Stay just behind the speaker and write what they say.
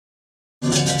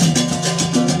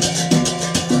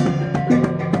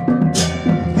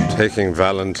taking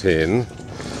Valentine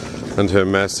and her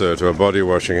master to a body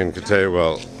washing in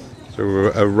Ketewel. So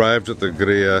we arrived at the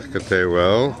DEWA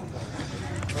Ketewel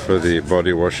for the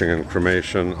body washing and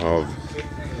cremation of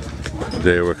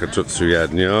DEWA KETUT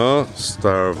SUYADNYA,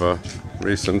 star of a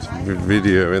recent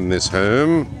video in this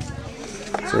home.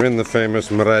 So in the famous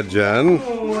Merajan,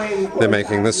 they're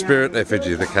making the spirit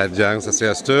effigy, the kajang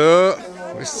sasiastu.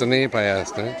 Wistani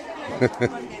payasne.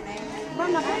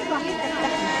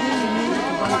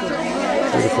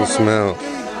 Beautiful smell.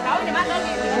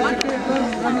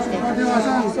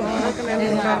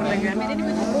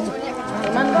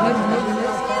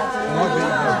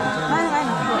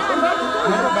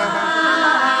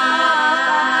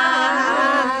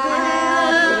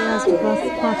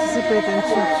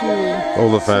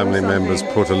 All the family members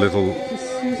put a little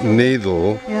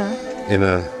needle in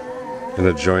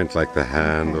a joint like the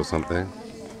hand or something.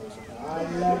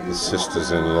 The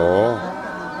sisters-in-law,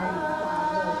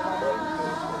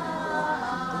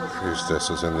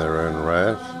 priestesses in their own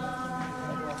right.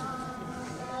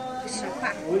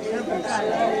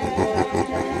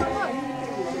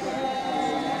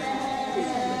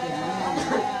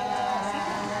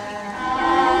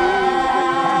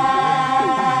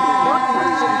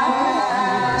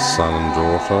 Son and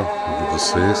daughter of the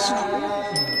deceased,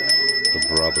 the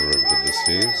brother of the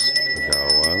deceased,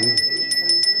 Gawan.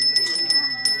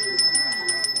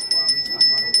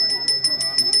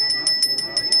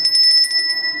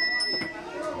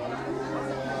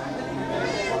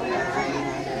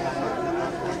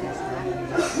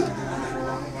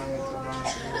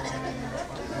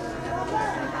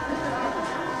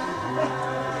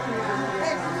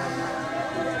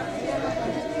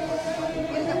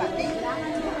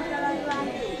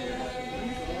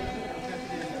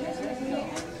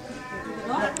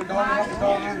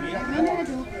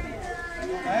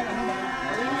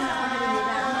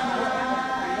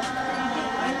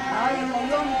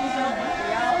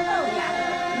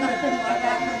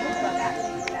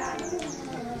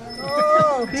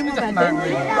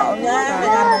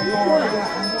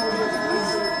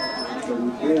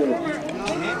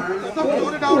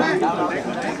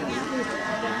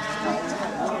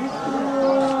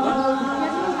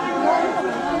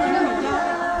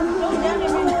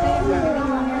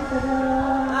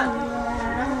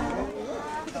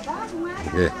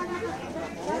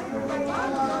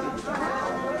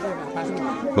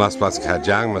 Plus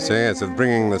kajang masing, it's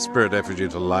bringing the spirit effigy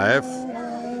to life.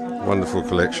 Wonderful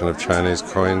collection of Chinese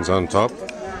coins on top.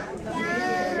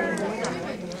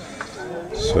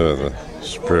 So the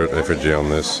spirit effigy on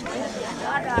this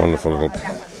wonderful little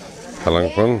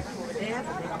palanquin.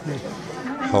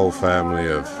 Whole family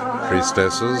of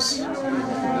priestesses.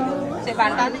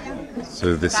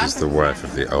 So this is the wife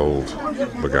of the old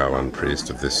Bagawan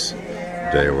priest of this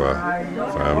DEWA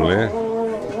family.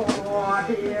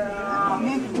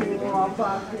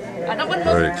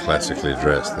 Very classically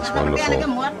dressed, this wonderful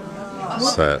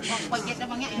sash.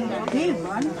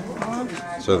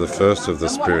 So the first of the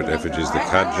spirit effigies, the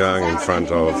kajang, in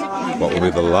front of what will be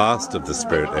the last of the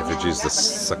spirit effigies, the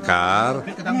sakar,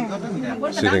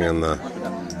 sitting in the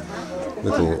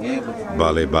little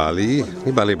bali-bali.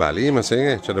 Ini bali-bali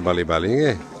masih, cara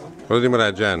bali-bali. Kalau di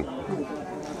Merajan,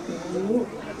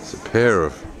 it's a pair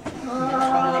of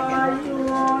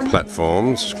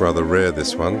platforms, rather rare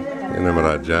this one, in a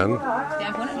Merajan.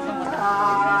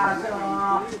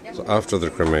 So after the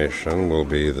cremation will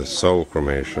be the soul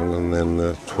cremation and then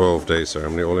the 12-day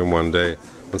ceremony all in one day.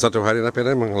 And satu hari apa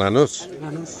dia? Lanus.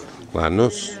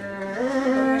 Lanus.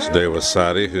 So DEWA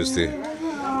Sari, who's the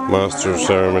master of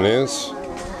ceremonies.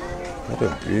 What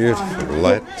a beautiful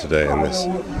light today in this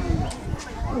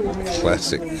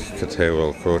classic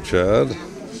Ketewel courtyard.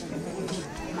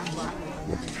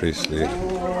 The priestly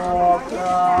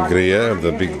griya of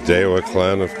the big DEWA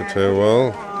clan of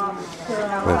Ketewel.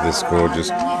 With this gorgeous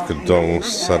Gedong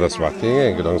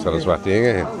Saraswati,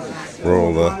 where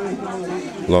all the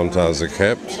lontas are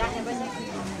kept.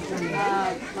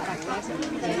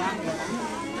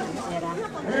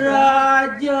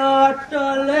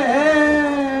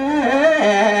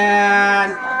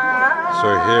 So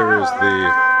here is the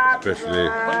specially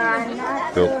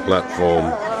built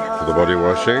platform for the body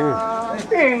washing.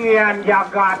 The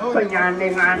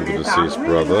deceased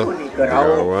brother,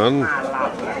 Gawan.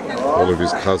 All of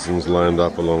his cousins lined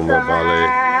up along the bali.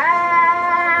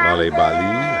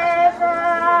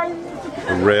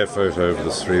 A rare photo of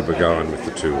the Sri Bagawan with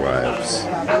the two wives.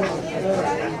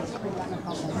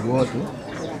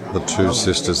 The two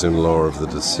sisters-in-law of the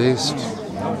deceased,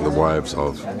 the wives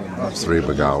of Sri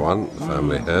Bagawan, the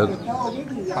family head.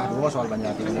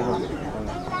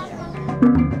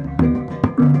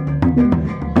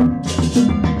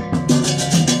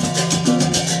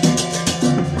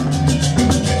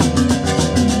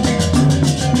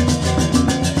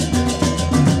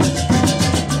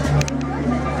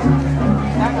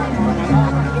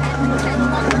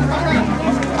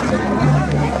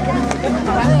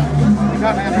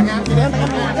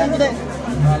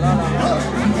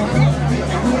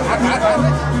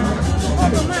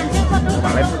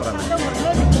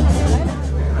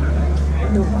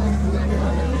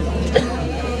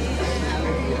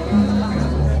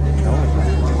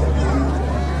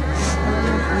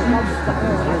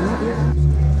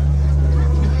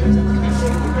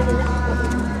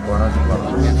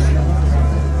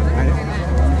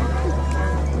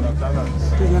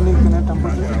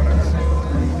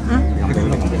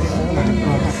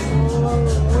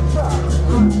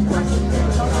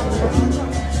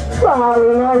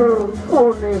 Saler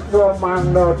punika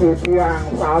manda titiang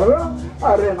sareng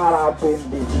are ngarapin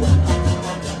disian.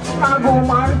 Kanggo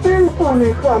manti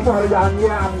punika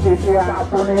perjanjian titiang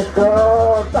punika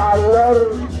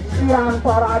saler tiang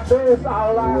parade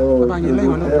salah.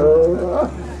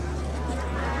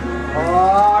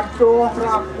 Aduh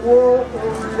raku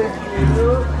kulit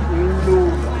itu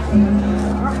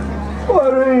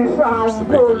Last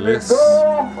bit of this.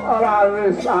 Last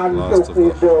of the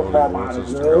holy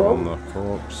waters to go on the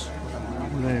corpse.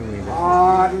 There we go.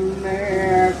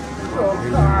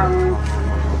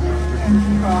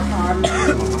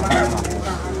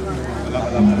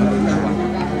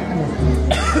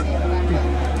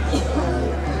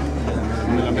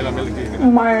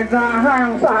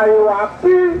 Mainahang sayu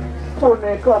api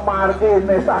punika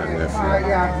margine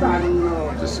sayatan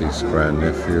Deceased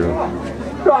grandnephew.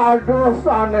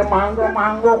 Dadosane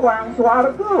manggo-manggo kang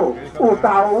swarga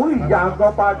utawi jaga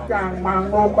pacang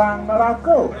manggo kang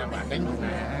neraka.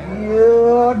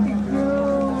 Ya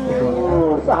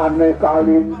sane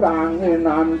kalintang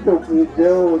nantuk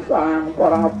video sang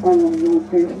Prabu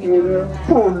Yudhistira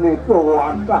punika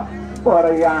wangkah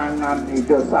peryangan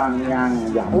ide sang yang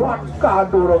jawat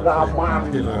kadurgaman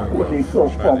punika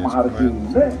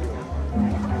pamargine.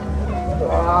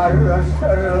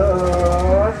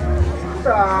 The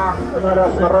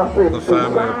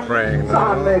family are praying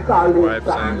now. Wife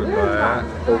saying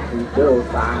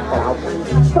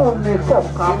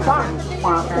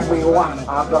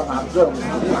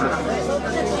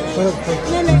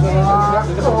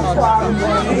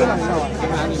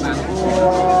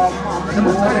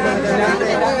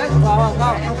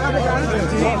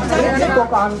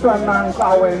goodbye. Tenang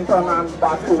kawin tenang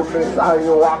batu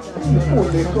sayu waktu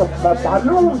punika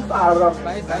bepalu sareng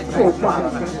kupar.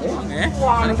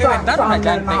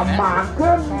 Wangkane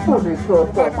namaken punika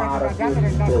pamargin.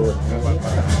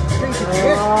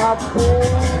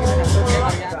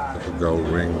 The gold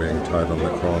ring being tied on the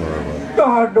corner of it.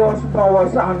 Dados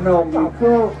bawasana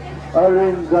itu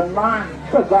ring genah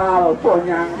tegal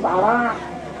penyantara.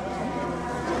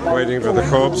 Waiting for the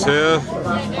corpse here.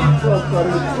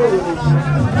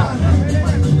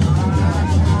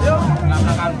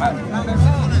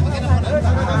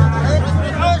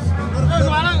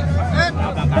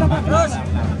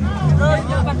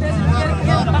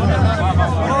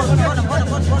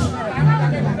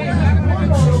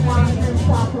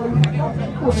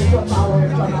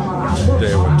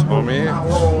 There with Tommy.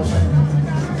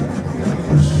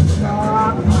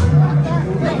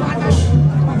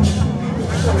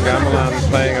 Gamelan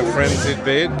playing a frenzied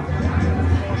beat.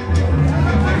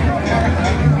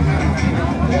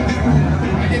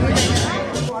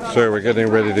 So we're getting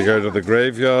ready to go to the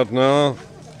graveyard now.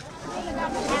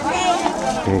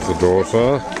 Here's the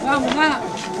daughter,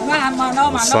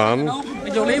 the son.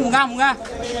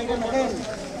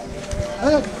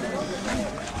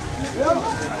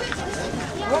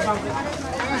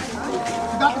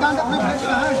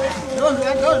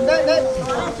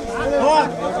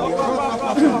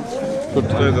 Good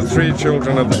to know the three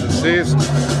children of the deceased.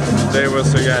 DEWA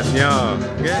KETUT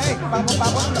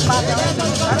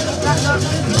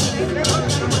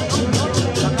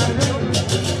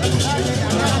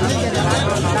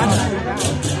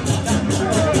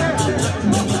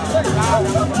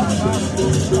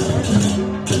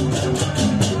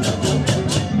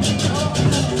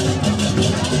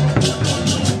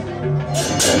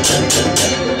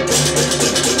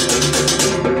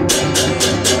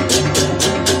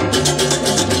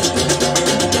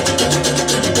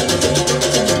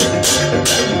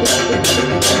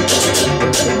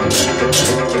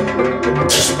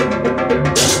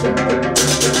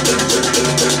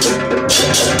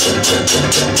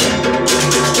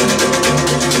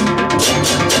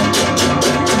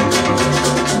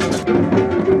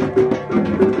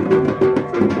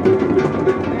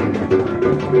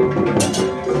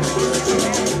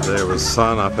There was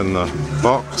son up in the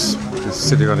box. He's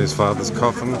sitting on his father's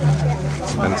coffin,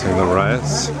 dispensing the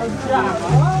rice.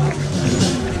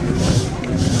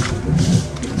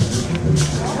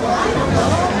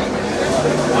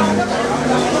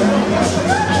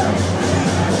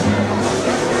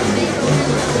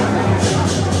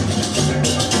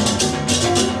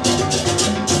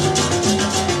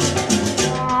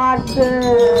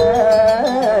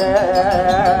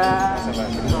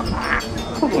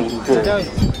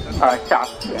 จับ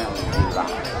เสียงละ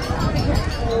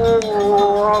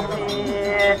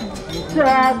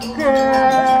จับเก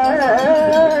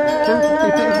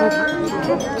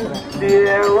เดี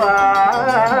ยว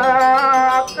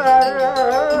กัน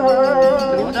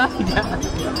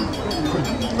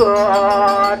ก็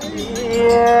เสี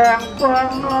ยงฟั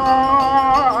งน้อ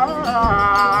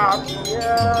ง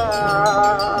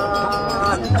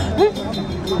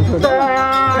ตา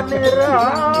นิรั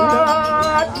น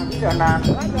ด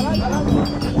ร์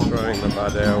Throwing the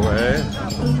body away.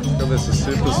 So there's a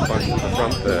super spunk at the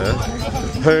front there.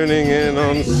 Honing in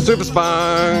on super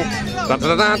spunk. Da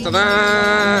da da da da.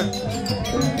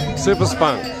 Super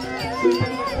spunk.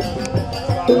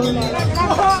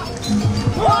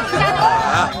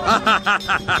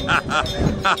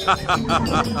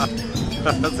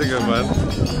 That's a good one.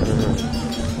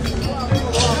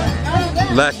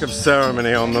 Lack of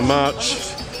ceremony on the march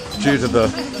due to the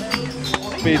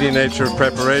speedy nature of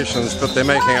preparations, but they're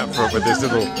making up for it with this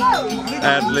little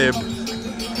ad-lib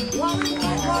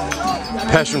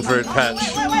passion fruit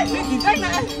patch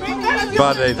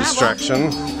bade distraction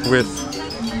with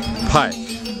pike.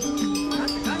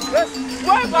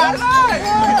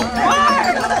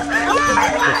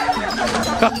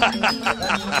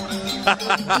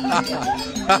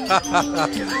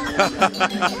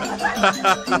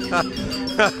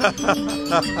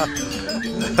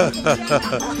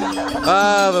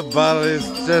 The buddies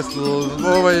just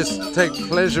always take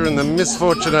pleasure in the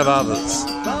misfortune of others.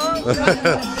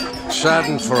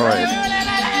 Schadenfreude.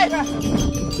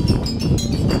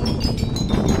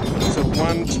 It's a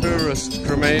one tourist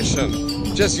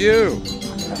cremation. Just you.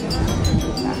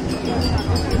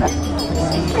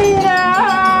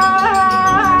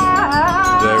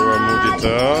 DEWA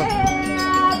KETUT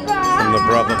from the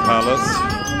Brother Palace,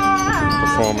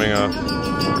 performing a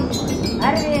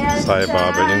Sai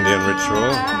Baba Indian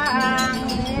ritual.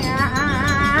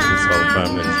 His whole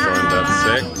family has joined that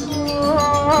sect.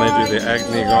 And they do the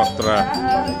Agni Gotra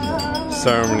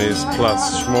ceremonies plus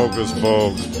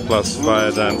smorgasbord plus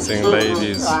fire dancing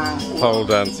ladies, pole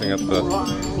dancing at the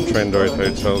Trendoid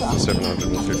hotels for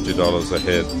 $750 a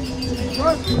head.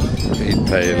 Eat,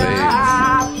 pay,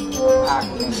 leave.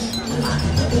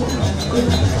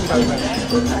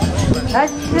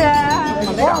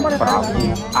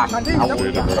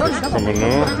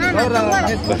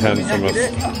 The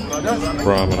handsomest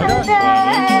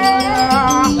Brahmana.